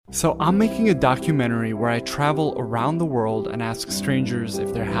So I'm making a documentary where I travel around the world and ask strangers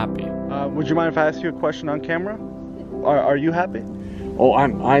if they're happy. Would you mind if I ask you a question on camera? Are you happy? Oh,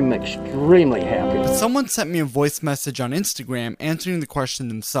 I'm extremely happy. But someone sent me a voice message on Instagram answering the question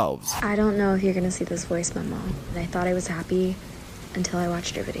themselves. I don't know if you're gonna see this voice memo, and I thought I was happy until I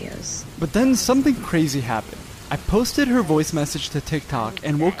watched your videos. But then something crazy happened. I posted her voice message to TikTok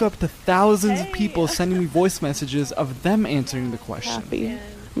and woke up to thousands of people sending me voice messages of them answering the question. Happy.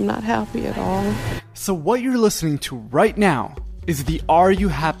 I'm not happy at all. So what you're listening to right now is the Are You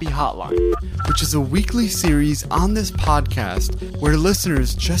Happy Hotline, which is a weekly series on this podcast where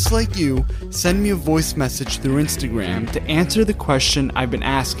listeners just like you send me a voice message through Instagram to answer the question I've been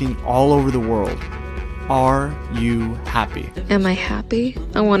asking all over the world. Are you happy? Am I happy?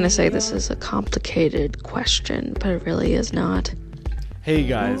 I want to say this is a complicated question, but it really is not. Hey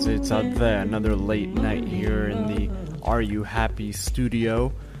guys, it's another late night here in the Are You Happy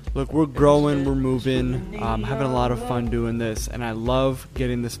studio. Look, we're growing, we're moving, having a lot of fun doing this, and I love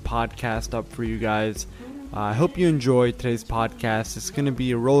getting this podcast up for you guys. I hope you enjoy today's podcast. It's going to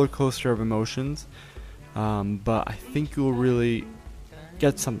be a roller coaster of emotions, but I think you'll really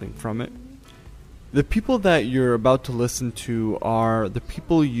get something from it. The people that you're about to listen to are the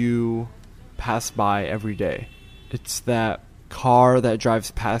people you pass by every day. It's that car that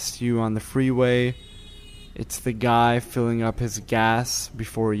drives past you on the freeway. It's the guy filling up his gas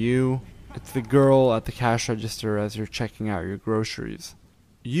before you. It's the girl at the cash register as you're checking out your groceries.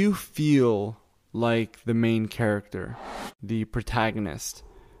 You feel like the main character, the protagonist,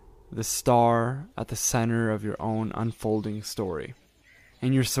 the star at the center of your own unfolding story.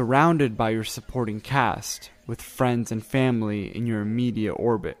 And you're surrounded by your supporting cast, with friends and family in your immediate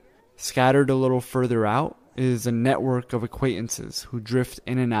orbit. Scattered a little further out is a network of acquaintances who drift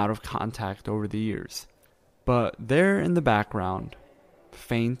in and out of contact over the years. But there in the background,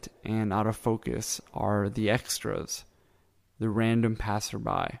 faint and out of focus, are the extras, the random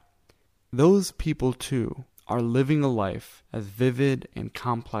passerby. Those people, too, are living a life as vivid and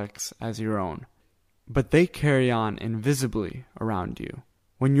complex as your own. But they carry on invisibly around you.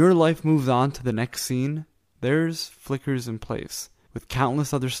 When your life moves on to the next scene, there's flickers in place, with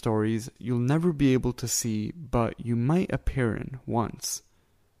countless other stories you'll never be able to see, but you might appear in once.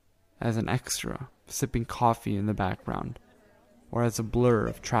 As an extra, sipping coffee in the background, or as a blur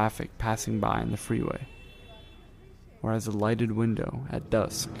of traffic passing by on the freeway, or as a lighted window at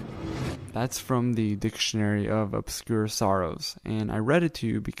dusk. That's from the Dictionary of Obscure Sorrows, and I read it to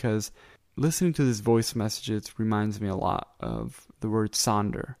you because listening to this voice messages reminds me a lot of the word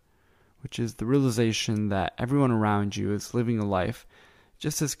sonder, which is the realization that everyone around you is living a life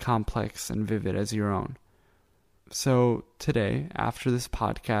just as complex and vivid as your own. So today, after this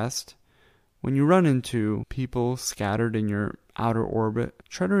podcast, when you run into people scattered in your outer orbit,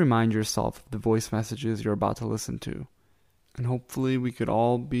 try to remind yourself of the voice messages you're about to listen to. And hopefully we could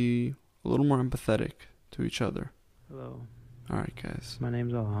all be a little more empathetic to each other. Hello. Alright guys. My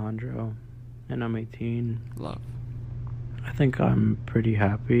name's Alejandro, and I'm 18. Love. I think I'm pretty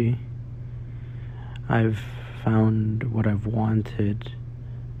happy. I've found what I've wanted.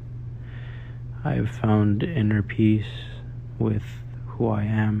 I've found inner peace with who I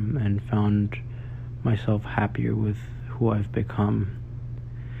am and found myself happier with who I've become.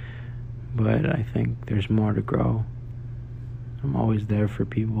 But I think there's more to grow. I'm always there for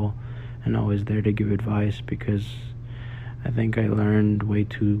people and always there to give advice because I think I learned way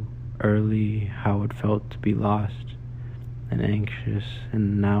too early how it felt to be lost and anxious,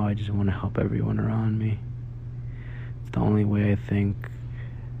 and now I just want to help everyone around me. It's the only way I think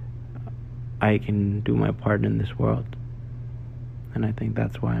I can do my part in this world, and I think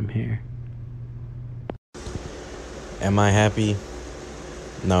that's why I'm here. Am I happy?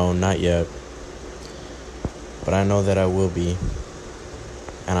 No, not yet. But I know that I will be.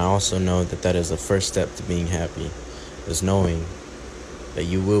 And I also know that that is the first step to being happy, is knowing that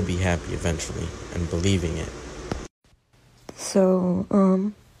you will be happy eventually and believing it. So,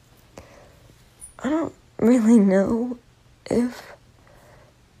 I don't really know if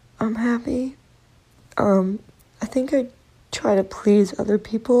I'm happy. I think I try to please other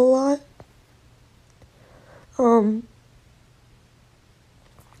people a lot. And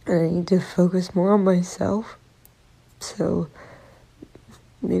I need to focus more on myself. So,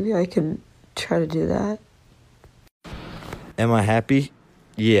 maybe I can try to do that. Am I happy?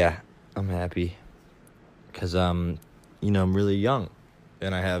 Yeah, I'm happy. Because, I'm really young.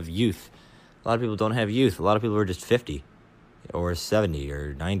 And I have youth. A lot of people don't have youth. A lot of people are just 50. Or 70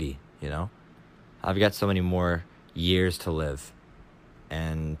 or 90, I've got so many more years to live.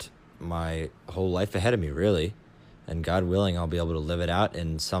 And my whole life ahead of me, really. And God willing, I'll be able to live it out,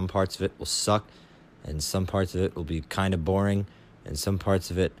 and some parts of it will suck, and some parts of it will be kind of boring, and some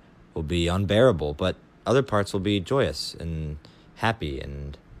parts of it will be unbearable, but other parts will be joyous and happy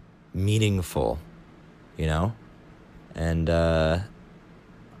and meaningful, you know? And I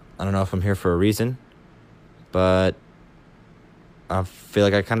don't know if I'm here for a reason, but I feel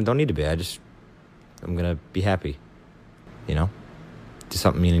like I kind of don't need to be. I'm going to be happy, you know? Do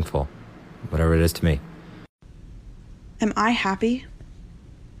something meaningful, whatever it is to me. Am I happy?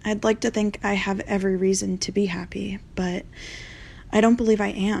 I'd like to think I have every reason to be happy, but I don't believe I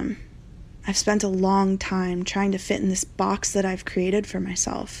am. I've spent a long time trying to fit in this box that I've created for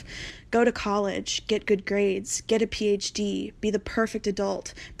myself. Go to college, get good grades, get a PhD, be the perfect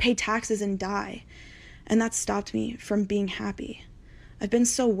adult, pay taxes and die. And that stopped me from being happy. I've been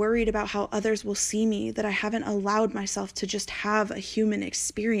so worried about how others will see me that I haven't allowed myself to just have a human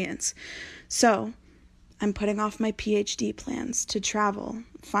experience. So, I'm putting off my PhD plans to travel,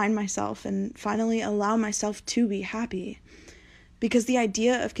 find myself, and finally allow myself to be happy. Because the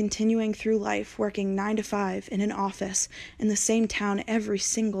idea of continuing through life working 9 to 5 in an office in the same town every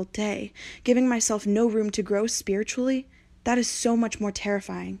single day, giving myself no room to grow spiritually, that is so much more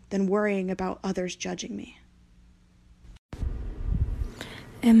terrifying than worrying about others judging me.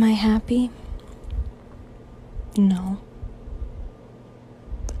 Am I happy? No.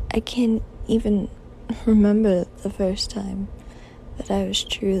 I can't even remember the first time that I was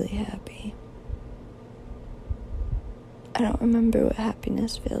truly happy. I don't remember what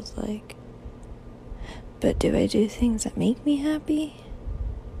happiness feels like. But do I do things that make me happy?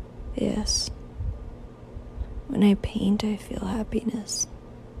 Yes. When I paint, I feel happiness.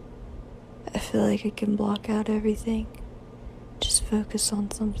 I feel like I can block out everything. Just focus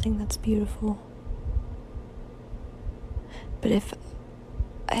on something that's beautiful. But if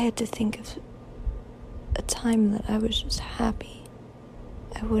I had to think of a time that I was just happy,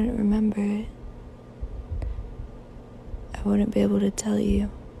 I wouldn't remember it. I wouldn't be able to tell you.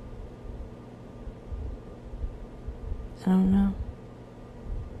 I don't know.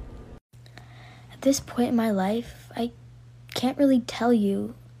 At this point in my life, I can't really tell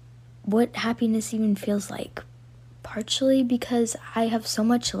you what happiness even feels like. Partially because I have so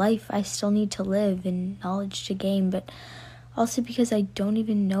much life I still need to live and knowledge to gain, but also because I don't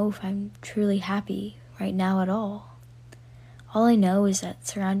even know if I'm truly happy right now at all. All I know is that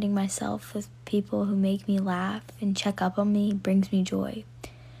surrounding myself with people who make me laugh and check up on me brings me joy.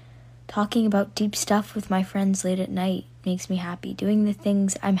 Talking about deep stuff with my friends late at night makes me happy. Doing the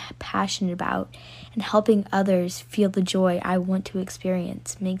things I'm passionate about and helping others feel the joy I want to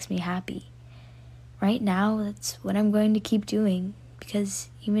experience makes me happy. Right now, that's what I'm going to keep doing, because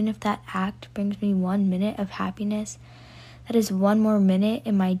even if that act brings me 1 minute of happiness, that is 1 more minute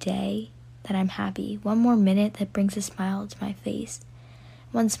in my day that I'm happy. 1 more minute that brings a smile to my face.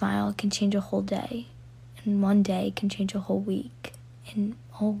 1 smile can change a whole day, and 1 day can change a whole week, and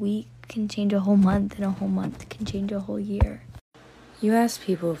a whole week can change a whole month, and a whole month can change a whole year. You ask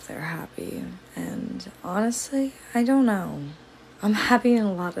people if they're happy, and honestly, I don't know. I'm happy in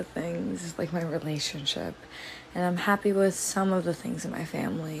a lot of things, like my relationship, and I'm happy with some of the things in my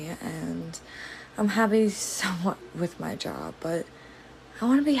family, and I'm happy somewhat with my job, but I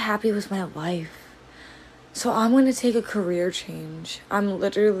want to be happy with my life. So I'm going to take a career change. I'm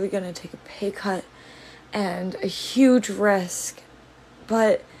literally going to take a pay cut and a huge risk,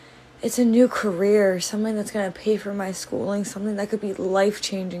 but it's a new career, something that's going to pay for my schooling, something that could be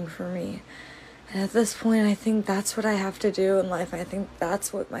life-changing for me. And at this point, I think that's what I have to do in life. I think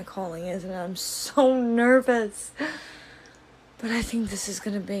that's what my calling is, and I'm so nervous. But I think this is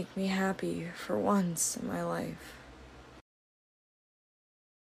going to make me happy for once in my life.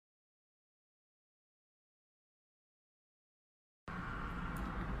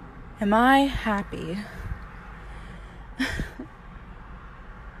 Am I happy?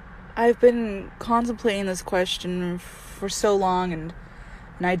 I've been contemplating this question for so long, and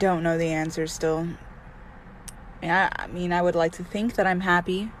I don't know the answer still. I mean, I would like to think that I'm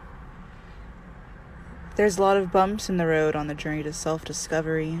happy. There's a lot of bumps in the road on the journey to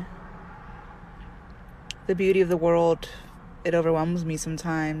self-discovery. The beauty of the world, it overwhelms me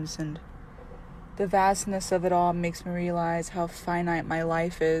sometimes, and the vastness of it all makes me realize how finite my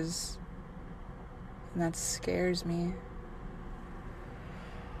life is, and that scares me.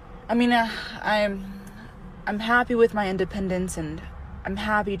 I mean, I'm happy with my independence, and I'm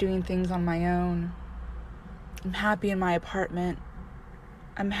happy doing things on my own. I'm happy in my apartment.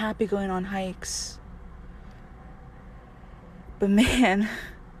 I'm happy going on hikes. But man,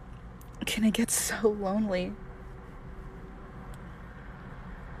 can it get so lonely?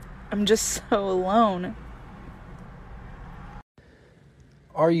 I'm just so alone.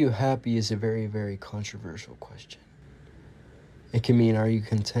 Are you happy is a very, very controversial question. It can mean, are you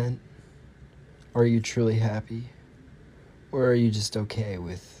content? Are you truly happy? Or are you just okay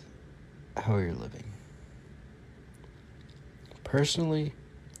with how you're living? Personally,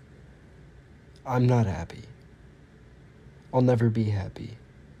 I'm not happy. I'll never be happy.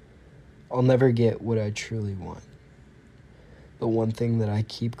 I'll never get what I truly want. The one thing that I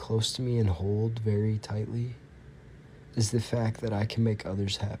keep close to me and hold very tightly is the fact that I can make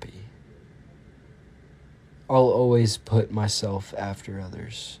others happy. I'll always put myself after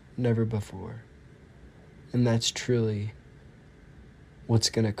others, never before. And that's truly what's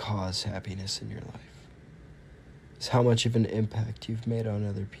going to cause happiness in your life. Is how much of an impact you've made on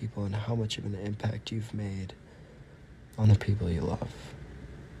other people and how much of an impact you've made on the people you love.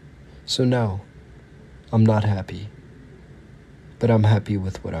 So no, I'm not happy, but I'm happy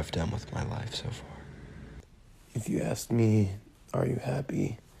with what I've done with my life so far. If you asked me, are you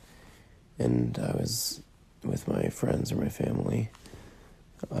happy? And I was with my friends or my family,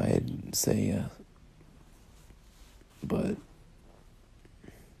 I'd say yeah. But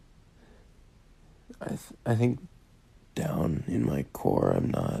I think down in my core,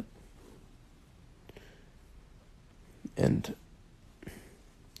 I'm not. And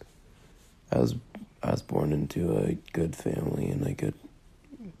I was born into a good family and a good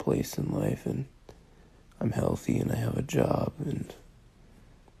place in life, and I'm healthy and I have a job and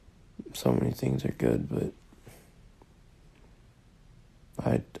so many things are good, but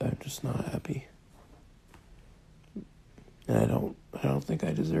I'm just not happy. And I don't think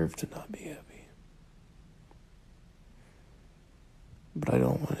I deserve to not be happy. But I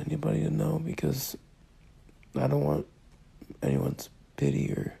don't want anybody to know because I don't want anyone's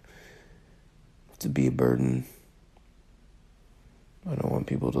pity or to be a burden. I don't want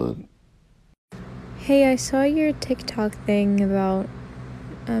people to... Hey, I saw your TikTok thing about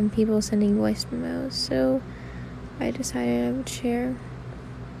people sending voice memos, so I decided I would share.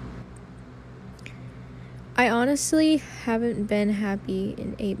 I honestly haven't been happy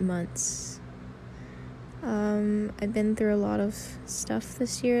in 8 months. I've been through a lot of stuff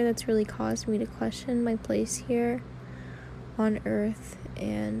this year that's really caused me to question my place here on Earth,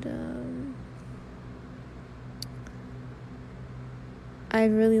 and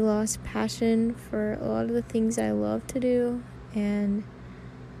I've really lost passion for a lot of the things I love to do, and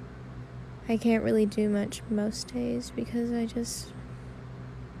I can't really do much most days because I just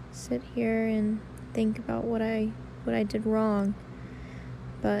sit here and think about what I did wrong.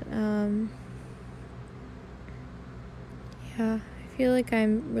 But yeah, I feel like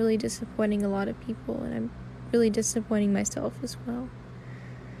I'm really disappointing a lot of people, and I'm really disappointing myself as well.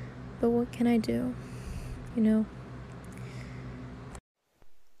 But what can I do? You know?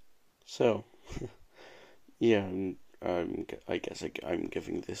 So, yeah, I guess I'm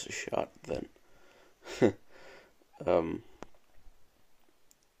giving this a shot then.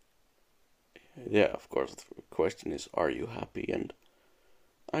 Yeah, of course, the question is, are you happy? And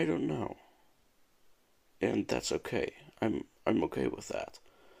I don't know. And that's okay. I'm okay with that.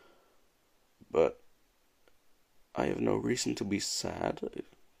 But I have no reason to be sad,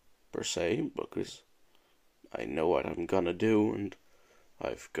 per se, because I know what I'm gonna do, and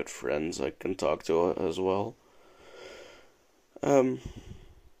I've got friends I can talk to as well.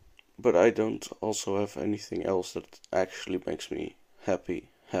 But I don't also have anything else that actually makes me happy,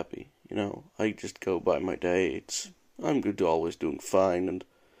 you know? I just go by my day, I'm good, always doing fine, and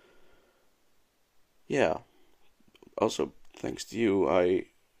yeah. Also, thanks to you, I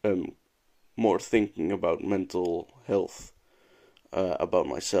am more thinking about mental health, about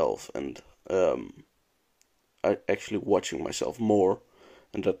myself, and I actually watching myself more,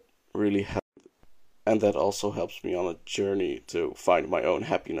 and that really helps. And that also helps me on a journey to find my own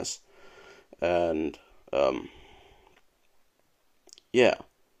happiness. And yeah,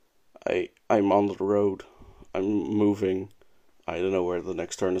 I'm on the road. I'm moving. I don't know where the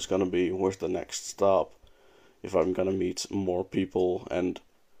next turn is gonna be. Where's the next stop? If I'm gonna meet more people, and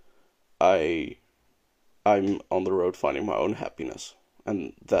I'm on the road finding my own happiness,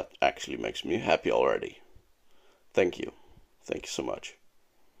 and that actually makes me happy already. Thank you so much.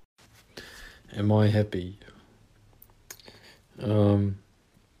 Am I happy? I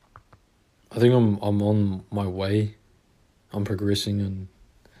think I'm on my way. I'm progressing and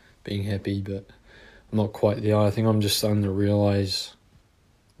being happy, but I'm not quite there. I think I'm just starting to realize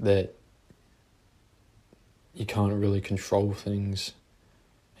that you can't really control things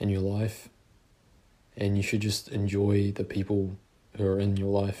in your life, and you should just enjoy the people who are in your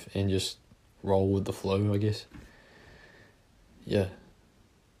life and just roll with the flow, I guess. Yeah.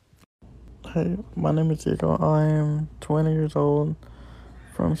 Hey, my name is Diego. I am 20 years old,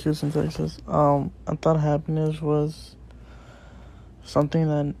 from Houston, Texas. I thought happiness was something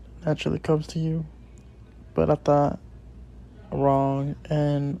that naturally comes to you, but I thought wrong,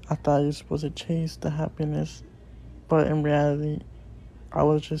 and I thought you're supposed to chase the happiness, but in reality, I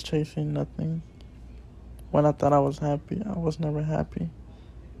was just chasing nothing. When I thought I was happy, I was never happy.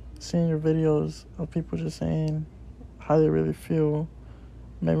 Seeing your videos of people just saying how they really feel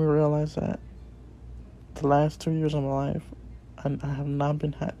made me realize that the last 2 years of my life, I have not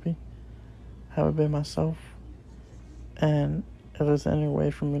been happy. I haven't been myself. And if there's any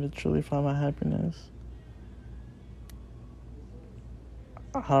way for me to truly find my happiness,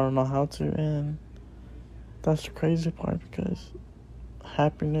 I don't know how to. And that's the crazy part, because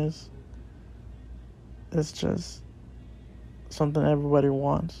happiness is just something everybody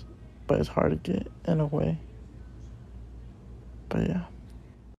wants, but it's hard to get in a way. But yeah.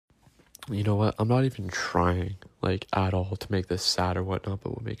 You know what? I'm not even trying, like, at all to make this sad or whatnot,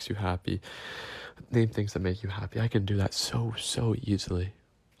 but what makes you happy? Name things that make you happy. I can do that so easily.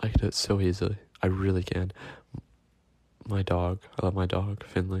 I can do it so easily. I really can. My dog. I love my dog,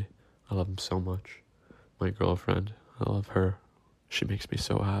 Finley. I love him so much. My girlfriend. I love her. She makes me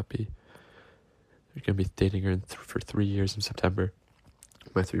so happy. We're going to be dating her for 3 years in September.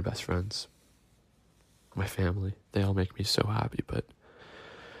 My 3 best friends. My family. They all make me so happy, but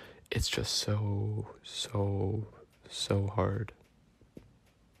it's just so hard.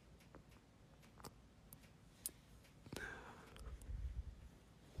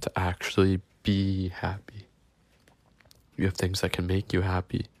 To actually be happy. You have things that can make you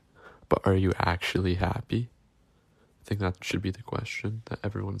happy, but are you actually happy? I think that should be the question that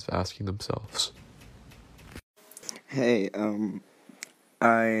everyone's asking themselves. Hey,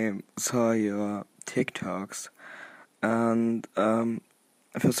 I saw your TikToks, and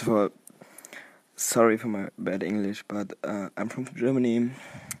first of all, sorry for my bad English, but I'm from Germany,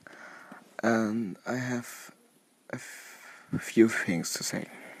 and I have a few things to say.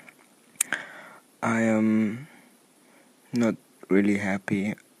 I am not really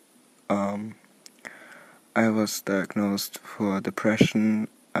happy. I was diagnosed for depression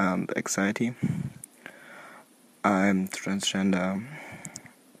and anxiety. I'm transgender,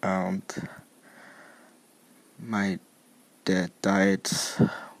 and my dad died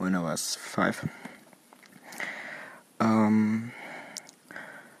when I was 5.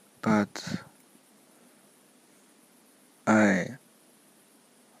 But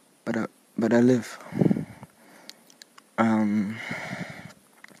I live.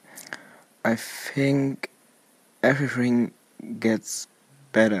 I think everything gets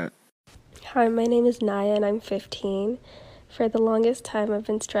better. Hi, my name is Naya and I'm 15. For the longest time, I've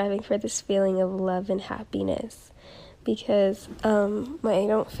been striving for this feeling of love and happiness because I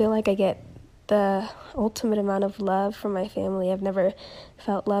don't feel like I get the ultimate amount of love from my family. I've never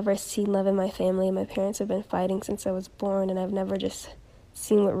felt love or seen love in my family. My parents have been fighting since I was born, and I've never just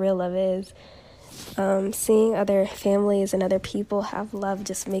seen what real love is. Seeing other families and other people have love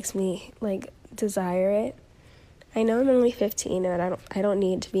just makes me desire it. I know I'm only 15 and I don't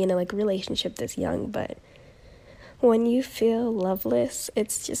need to be in a relationship this young, but when you feel loveless,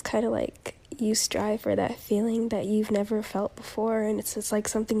 it's just kind of like you strive for that feeling that you've never felt before, and it's just like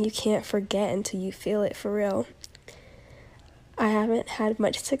something you can't forget until you feel it for real. I haven't had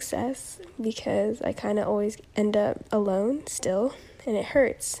much success because I kind of always end up alone still, and it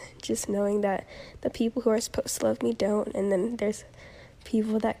hurts just knowing that the people who are supposed to love me don't, and then there's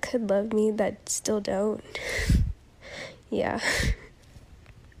people that could love me that still don't. Yeah.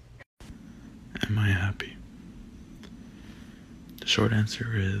 Am I happy? The short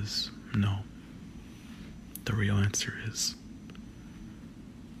answer is no. The real answer is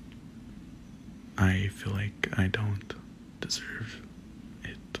I feel like I don't deserve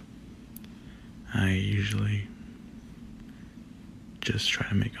it. I usually just try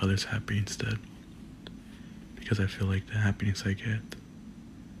to make others happy instead, because I feel like the happiness I get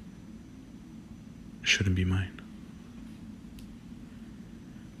shouldn't be mine.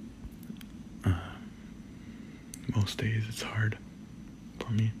 Most days it's hard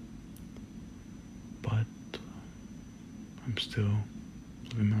for me, but I'm still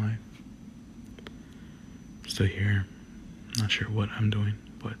living my life. Still here. Not sure what I'm doing,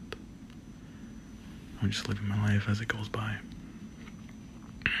 but I'm just living my life as it goes by.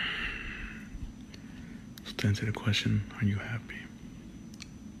 So to answer the question, are you happy?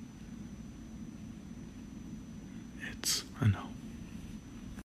 It's a no.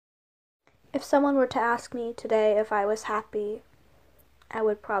 If someone were to ask me today if I was happy, I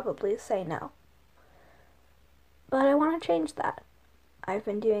would probably say no. But I want to change that. I've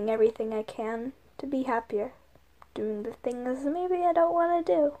been doing everything I can to be happier. doing the things maybe I don't want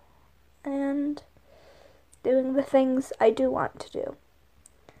to do, and doing the things I do want to do.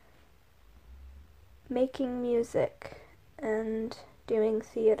 Making music and doing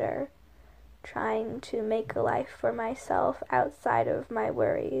theater, trying to make a life for myself outside of my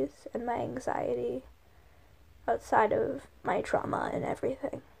worries and my anxiety, outside of my trauma and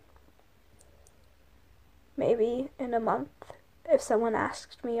everything. Maybe in a month, if someone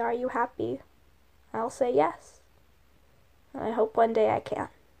asks me, "Are you happy?" I'll say yes. And I hope one day I can.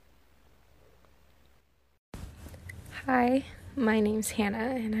 Hi, my name's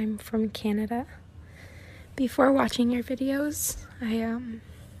Hannah and I'm from Canada. Before watching your videos, I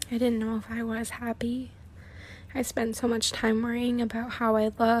didn't know if I was happy. I spent so much time worrying about how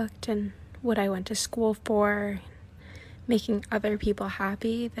I looked and what I went to school for, making other people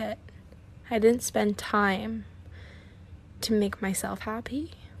happy, that I didn't spend time to make myself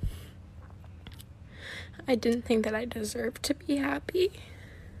happy. I didn't think that I deserved to be happy,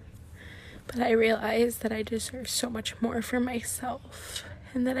 but I realized that I deserve so much more for myself,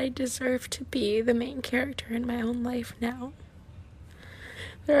 and that I deserve to be the main character in my own life now.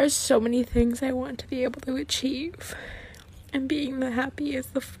 There are so many things I want to be able to achieve, and being the happy is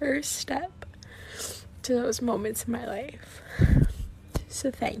the first step to those moments in my life.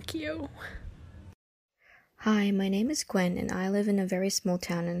 So thank you. Hi, my name is Gwen and I live in a very small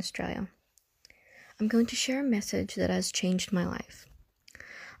town in Australia. I'm going to share a message that has changed my life.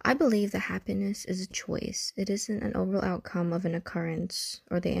 I believe that happiness is a choice. It isn't an overall outcome of an occurrence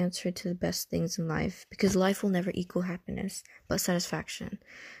or the answer to the best things in life, because life will never equal happiness, but satisfaction.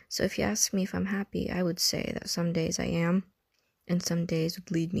 So if you ask me if I'm happy, I would say that some days I am, and some days would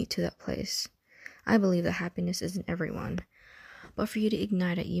lead me to that place. I believe that happiness isn't everyone, but for you to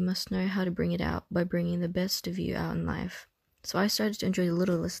ignite it, you must know how to bring it out by bringing the best of you out in life. So I started to enjoy the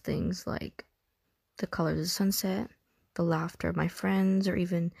littlest things, like the colors of the sunset, the laughter of my friends, or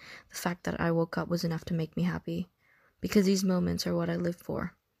even the fact that I woke up was enough to make me happy, because these moments are what I live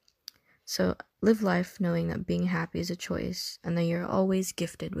for. So live life knowing that being happy is a choice, and that you're always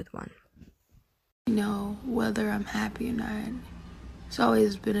gifted with one. You know, whether I'm happy or not, it's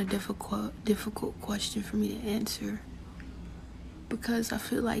always been a difficult question for me to answer, because I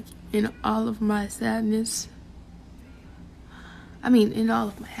feel like in all of my sadness, in all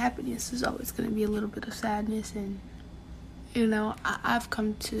of my happiness, there's always going to be a little bit of sadness, and you know, I've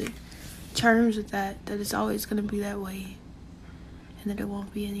come to terms with that it's always going to be that way, and that it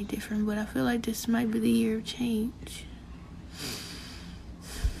won't be any different. But I feel like this might be the year of change.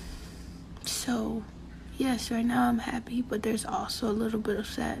 So, yes, right now I'm happy, but there's also a little bit of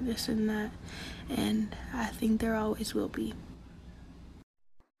sadness in that, and I think there always will be.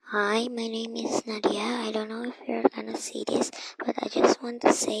 Hi, my name is Nadia. I don't know if you're gonna see this, but I just want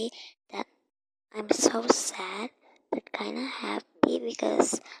to say that I'm so sad but kinda happy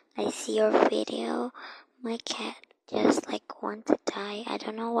because I see your video. My cat just want to die. I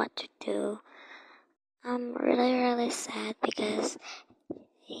don't know what to do. I'm really sad because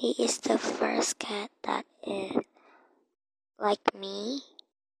he is the first cat that is like me,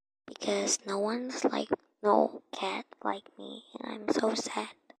 because no cat like me, and I'm so sad.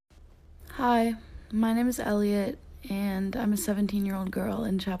 Hi, my name is Elliot, and I'm a 17-year-old girl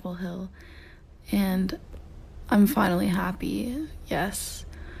in Chapel Hill, and I'm finally happy. Yes,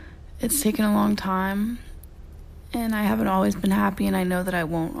 it's taken a long time, and I haven't always been happy, and I know that I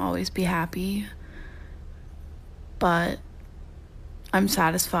won't always be happy, but I'm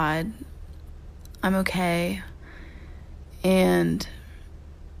satisfied. I'm okay, and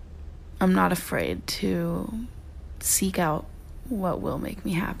I'm not afraid to seek out what will make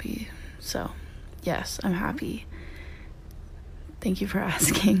me happy. So, yes, I'm happy. Thank you for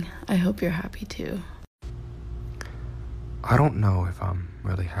asking. I hope you're happy too. I don't know if I'm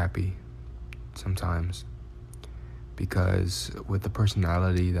really happy sometimes, because with the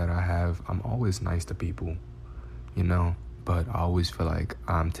personality that I have, I'm always nice to people, you know, but I always feel like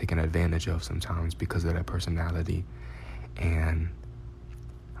I'm taken advantage of sometimes because of that personality, and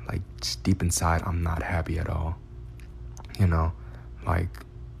like just deep inside, I'm not happy at all, you know, like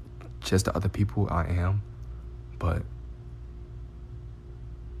just to other people I am, but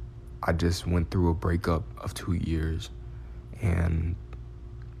I just went through a breakup of 2 years, and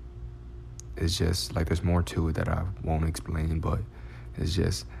it's just like there's more to it that I won't explain, but it's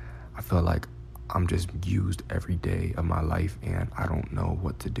just I feel like I'm just used every day of my life, and I don't know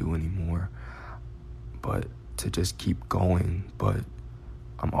what to do anymore but to just keep going. But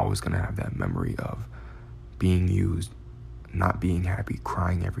I'm always gonna have that memory of being used, not being happy,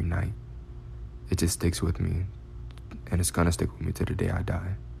 crying every night. It just sticks with me, and it's gonna stick with me to the day I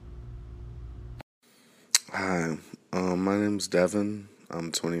die. Hi, my name's Devin.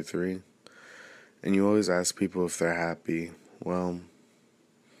 I'm 23. And you always ask people if they're happy. Well,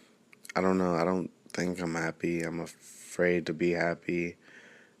 I don't know. I don't think I'm happy. I'm afraid to be happy.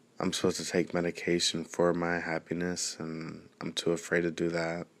 I'm supposed to take medication for my happiness, and I'm too afraid to do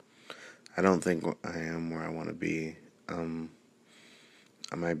that. I don't think I am where I want to be.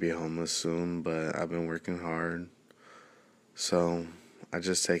 I might be homeless soon, but I've been working hard. So I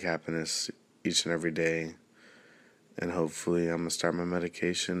just take happiness each and every day. And hopefully I'm going to start my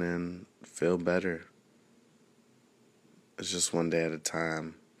medication and feel better. It's just one day at a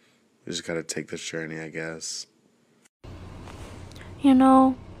time. We just got to take this journey, I guess. You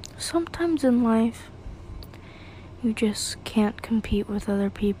know, sometimes in life, you just can't compete with other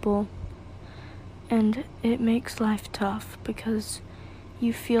people. And it makes life tough because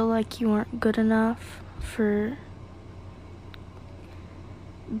you feel like you aren't good enough for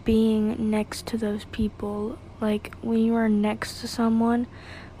being next to those people. Like when you are next to someone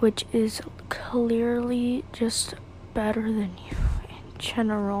which is clearly just better than you in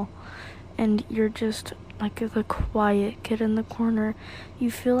general, and you're just like the quiet kid in the corner,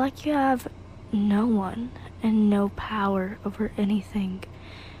 you feel like you have no one and no power over anything.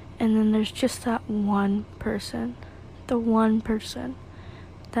 And then there's just that one person, the one person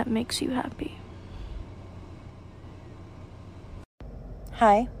that makes you happy.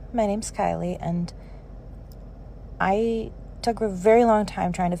 Hi, my name's Kylie, and I took a very long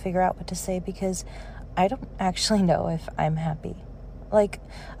time trying to figure out what to say because I don't actually know if I'm happy. Like,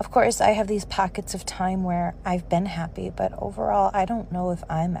 of course, I have these pockets of time where I've been happy, but overall, I don't know if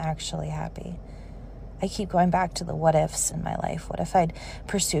I'm actually happy. I keep going back to the what ifs in my life. What if I'd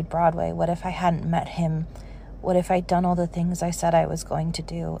pursued Broadway? What if I hadn't met him? What if I'd done all the things I said I was going to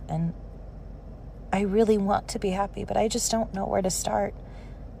do? And I really want to be happy, but I just don't know where to start.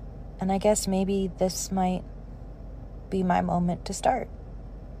 And I guess maybe this might be my moment to start.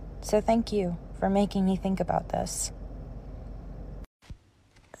 So thank you for making me think about this.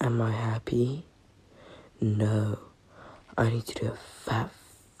 Am I happy? No. I need to do a fat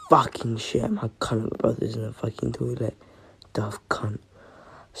fucking shit at my cunt. My brother's in the fucking toilet. Daft cunt.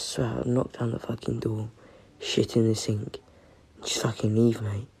 So I'll knock down the fucking door, shit in the sink, and just fucking leave,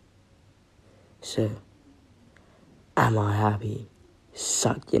 mate. So, am I happy?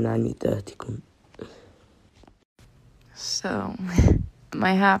 Suck your nanny, dirty cunt. So, am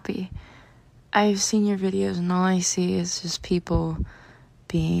I happy? I've seen your videos and all I see is just people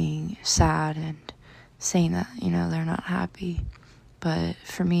being sad and saying that, they're not happy. But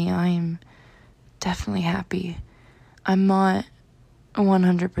for me, I'm definitely happy. I'm not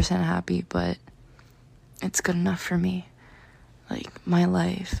 100% happy, but it's good enough for me. Like, my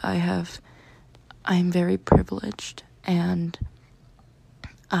life, I'm very privileged, and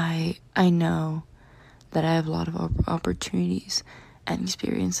I know that I have a lot of opportunities and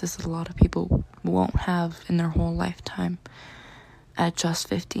experiences that a lot of people won't have in their whole lifetime at just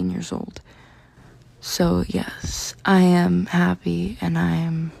 15 years old. So yes, I am happy and I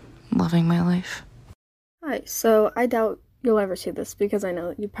am loving my life. Hi, so I doubt you'll ever see this because I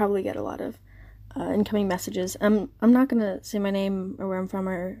know you probably get a lot of incoming messages. I'm not gonna say my name or where I'm from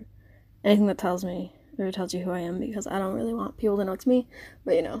or anything that tells me or tells you who I am because I don't really want people to know it's me,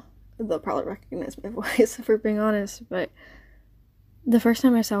 but they'll probably recognize my voice if we're being honest. But the first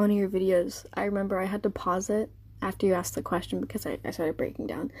time I saw one of your videos, I remember I had to pause it after you asked the question because I started breaking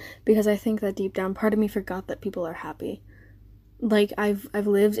down, because I think that deep down part of me forgot that people are happy. Like I've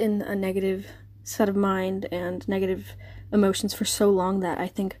lived in a negative set of mind and negative emotions for so long that I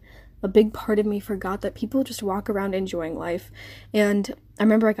think a big part of me forgot that people just walk around enjoying life. And I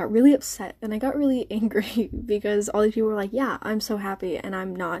remember I got really upset and I got really angry because all these people were like, yeah, I'm so happy, and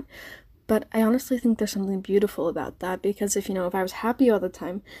I'm not. But I honestly think there's something beautiful about that, because if I was happy all the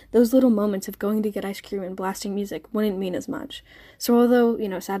time, those little moments of going to get ice cream and blasting music wouldn't mean as much. So although,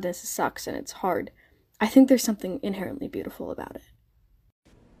 sadness sucks and it's hard, I think there's something inherently beautiful about it.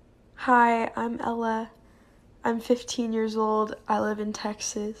 Hi, I'm Ella. I'm 15 years old. I live in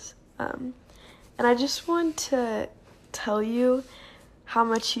Texas. And I just want to tell you how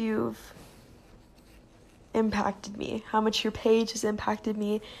much you've impacted me, how much your page has impacted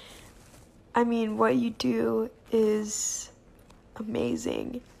me. I mean, what you do is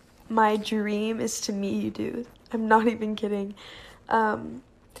amazing. My dream is to meet you, dude. I'm not even kidding.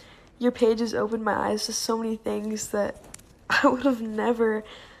 Your page has opened my eyes to so many things that I would have never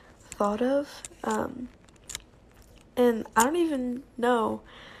thought of. And I don't even know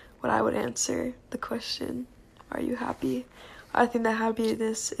what I would answer the question, are you happy? I think that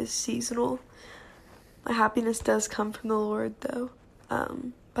happiness is seasonal. My happiness does come from the Lord, though.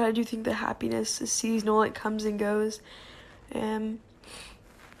 But I do think that happiness is seasonal, it comes and goes. And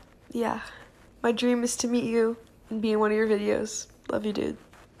yeah, my dream is to meet you and be in one of your videos. Love you, dude.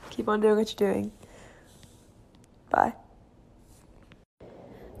 Keep on doing what you're doing. Bye.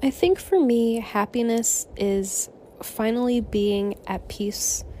 I think for me, happiness is finally being at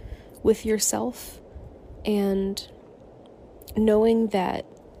peace with yourself and knowing that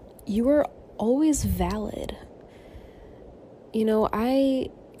you are always valid. You know,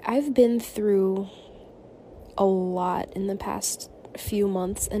 I've been through a lot in the past few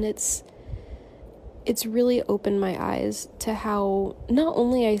months, and it's really opened my eyes to how not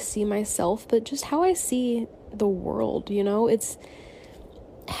only I see myself, but just how I see the world, you know? It's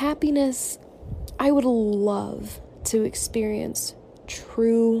happiness. I would love to experience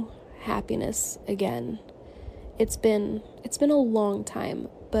true happiness again. It's been a long time,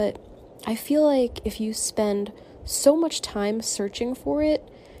 but I feel like if you spend so much time searching for it,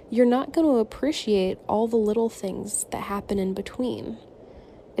 you're not going to appreciate all the little things that happen in between.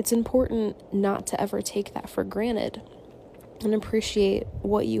 It's important not to ever take that for granted and appreciate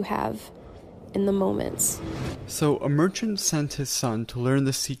what you have in the moments. So a merchant sent his son to learn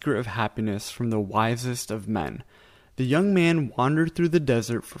the secret of happiness from the wisest of men. The young man wandered through the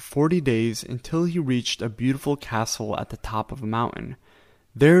desert for 40 days until he reached a beautiful castle at the top of a mountain.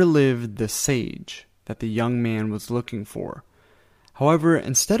 There lived the sage that the young man was looking for. However,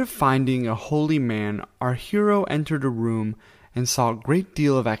 instead of finding a holy man, our hero entered a room and saw a great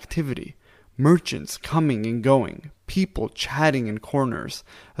deal of activity. Merchants coming and going, people chatting in corners,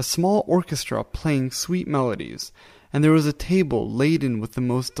 a small orchestra playing sweet melodies, and there was a table laden with the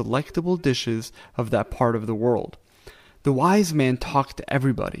most delectable dishes of that part of the world. The wise man talked to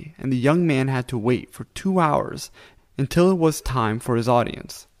everybody, and the young man had to wait for 2 hours until it was time for his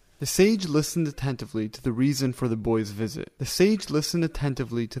audience. The sage listened attentively to the reason for the boy's visit. But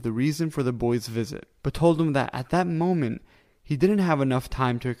told him that at that moment he didn't have enough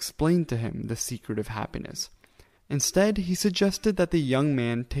time to explain to him the secret of happiness. Instead, he suggested that the young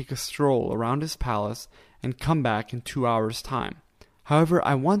man take a stroll around his palace and come back in 2 hours' time. However,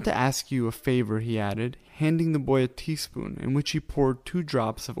 I want to ask you a favor, he added, handing the boy a teaspoon in which he poured 2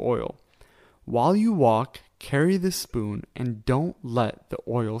 drops of oil. While you walk, carry this spoon and don't let the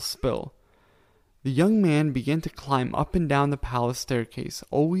oil spill. The young man began to climb up and down the palace staircase,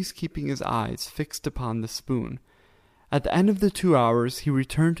 always keeping his eyes fixed upon the spoon. At the end of the 2 hours, he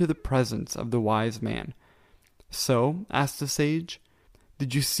returned to the presence of the wise man. So, asked the sage,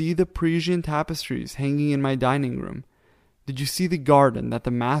 did you see the Parisian tapestries hanging in my dining room? Did you see the garden that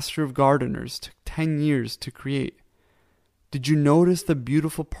the master of gardeners took 10 years to create? Did you notice the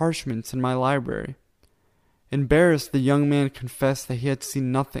beautiful parchments in my library? Embarrassed, the young man confessed that he had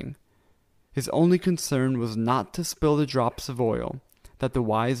seen nothing. His only concern was not to spill the drops of oil that the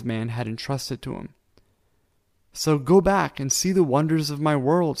wise man had entrusted to him. So go back and see the wonders of my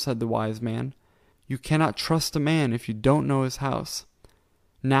world, said the wise man. You cannot trust a man if you don't know his house.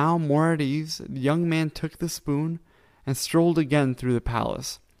 Now, more at ease, the young man took the spoon and strolled again through the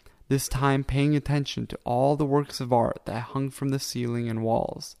palace, this time paying attention to all the works of art that hung from the ceiling and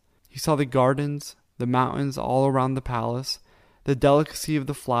walls. He saw the gardens, the mountains all around the palace, the delicacy of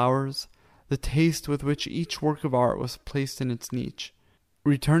the flowers, the taste with which each work of art was placed in its niche.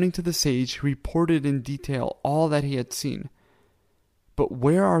 Returning to the sage, he reported in detail all that he had seen. But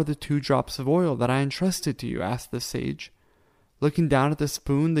where are the 2 drops of oil that I entrusted to you? Asked the sage. Looking down at the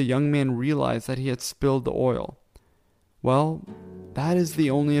spoon, the young man realized that he had spilled the oil. Well, that is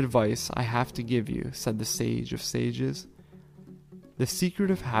the only advice I have to give you, said the sage of sages. The secret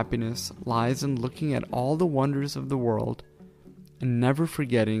of happiness lies in looking at all the wonders of the world and never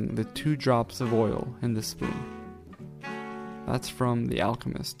forgetting the 2 drops of oil in the spoon. That's from The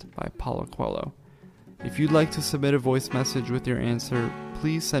Alchemist by Paulo Coelho. If you'd like to submit a voice message with your answer,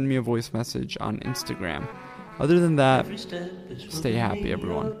 please send me a voice message on Instagram. Other than that, stay happy,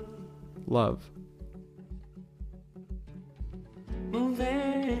 everyone. Love.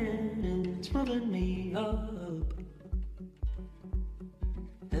 It's moving me up.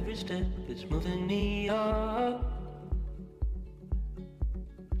 Every step is moving me up.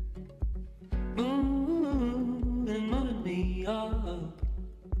 Moving me up.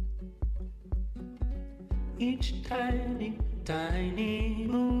 Each tiny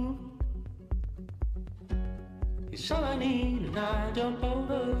move is all I need, and I jump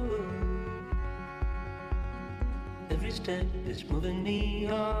over. Every step is moving me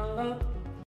up.